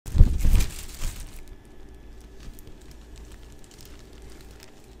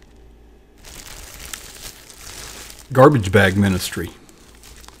Garbage bag ministry.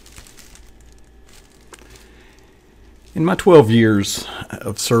 In my 12 years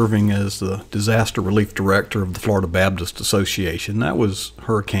of serving as the disaster relief director of the Florida Baptist Association, that was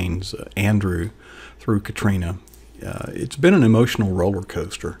Hurricanes Andrew through Katrina, it's been an emotional roller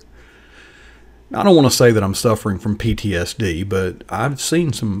coaster. I don't want to say that I'm suffering from PTSD, but I've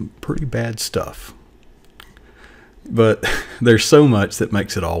seen some pretty bad stuff. But there's so much that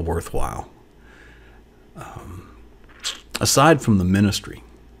makes it all worthwhile. Aside from the ministry,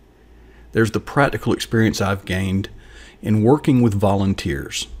 there's the practical experience I've gained in working with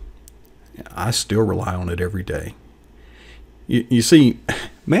volunteers. I still rely on it every day. You see,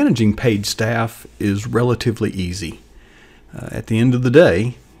 managing paid staff is relatively easy. At the end of the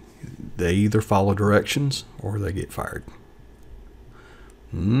day, they either follow directions or they get fired.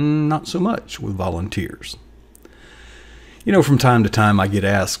 Not so much with volunteers. From time to time I get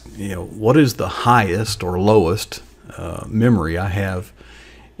asked, what is the highest or lowest memory I have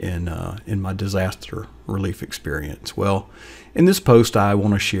in my disaster relief experience? Well, in this post I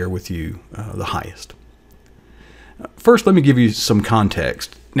want to share with you the highest. First, let me give you some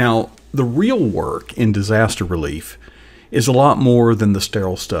context. Now, the real work in disaster relief is a lot more than the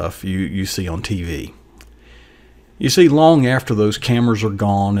sterile stuff you see on TV. You see, long after those cameras are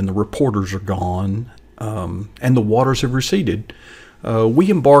gone and the reporters are gone and the waters have receded, we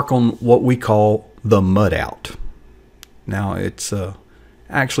embark on what we call the mud out. Now, it's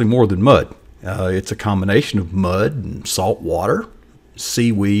actually more than mud. It's a combination of mud and salt water,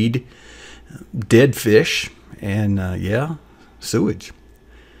 seaweed, dead fish, and sewage.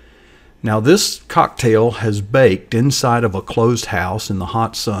 Now, this cocktail has baked inside of a closed house in the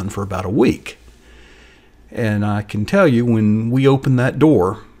hot sun for about a week. And I can tell you, when we opened that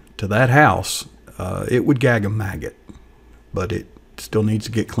door to that house, it would gag a maggot, but it still needs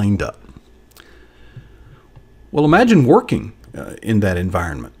to get cleaned up. Well, imagine working in that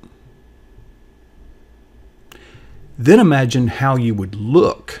environment. Then imagine how you would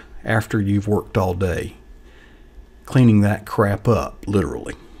look after you've worked all day, cleaning that crap up,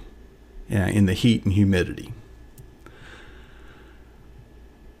 literally, in the heat and humidity.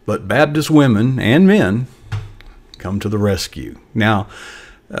 But Baptist women and men come to the rescue. Now,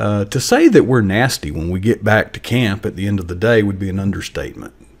 to say that we're nasty when we get back to camp at the end of the day would be an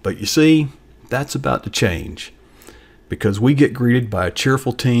understatement. But you see, that's about to change, because we get greeted by a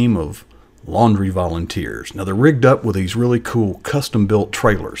cheerful team of laundry volunteers. Now, they're rigged up with these really cool custom-built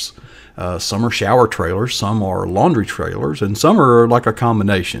trailers. Some are shower trailers, some are laundry trailers, and some are like a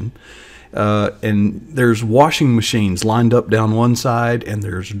combination. And there's washing machines lined up down one side, and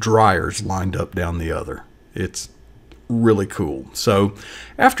there's dryers lined up down the other. It's really cool. So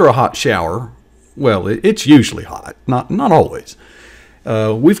after a hot shower, well, it's usually hot, not always.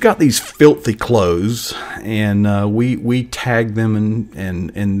 We've got these filthy clothes, and we tag them and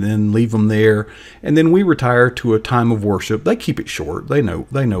then leave them there, and then we retire to a time of worship. They keep it short. They know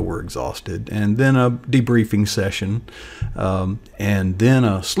we're exhausted, and then a debriefing session, and then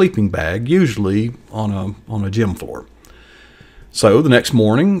a sleeping bag, usually on a gym floor. So the next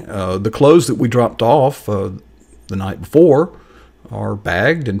morning, the clothes that we dropped off the night before are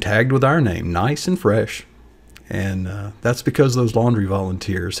bagged and tagged with our name, nice and fresh. And that's because those laundry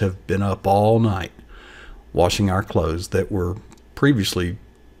volunteers have been up all night washing our clothes that were previously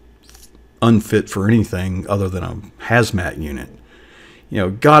unfit for anything other than a hazmat unit.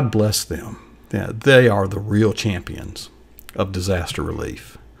 God bless them. Yeah, they are the real champions of disaster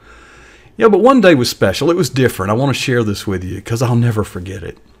relief. But one day was special. It was different. I want to share this with you because I'll never forget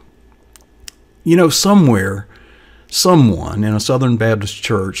it. Somewhere, someone in a Southern Baptist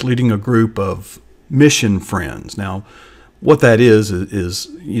church leading a group of mission friends. Now, what that is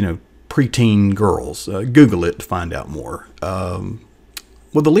preteen girls. Google it to find out more. Well,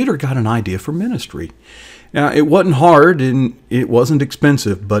 the leader got an idea for ministry. Now, it wasn't hard and it wasn't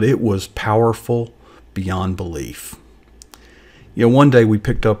expensive, but it was powerful beyond belief. One day we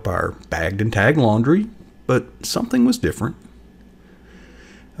picked up our bagged and tagged laundry, but something was different.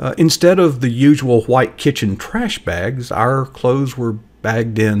 Instead of the usual white kitchen trash bags, our clothes were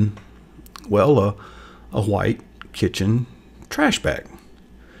bagged in, well, a white kitchen trash bag.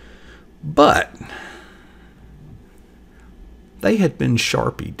 But they had been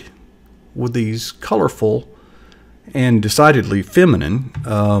sharpied with these colorful and decidedly feminine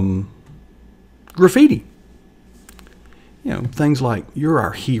graffiti. Things like, "You're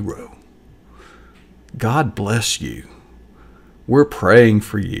our hero," "God bless you," "We're praying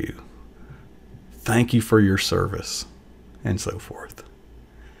for you," "Thank you for your service," and so forth.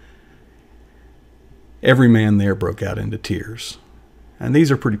 Every man there broke out into tears. And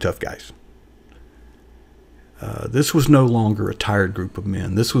these are pretty tough guys. This was no longer a tired group of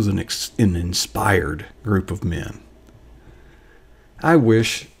men. This was an inspired group of men. I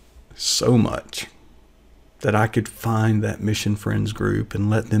wish so much that I could find that Mission Friends group and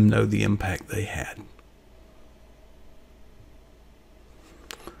let them know the impact they had.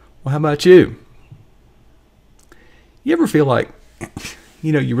 Well, how about you? You ever feel like,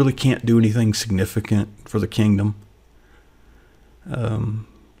 you really can't do anything significant for the kingdom?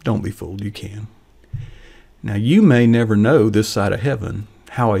 Don't be fooled, you can. Now, you may never know this side of heaven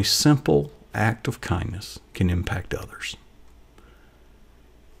how a simple act of kindness can impact others.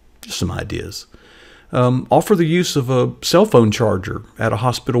 Just some ideas. Offer the use of a cell phone charger at a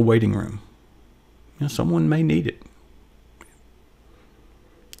hospital waiting room. Someone may need it.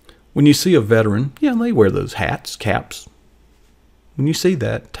 When you see a veteran, they wear those hats, caps. When you see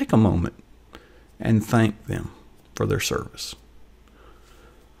that, take a moment and thank them for their service.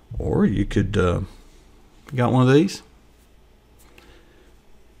 Or you could, you got one of these?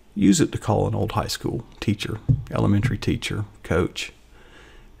 Use it to call an old high school teacher, elementary teacher, coach,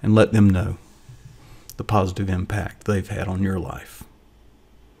 and let them know the positive impact they've had on your life.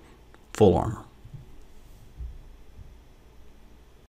 Full Armor.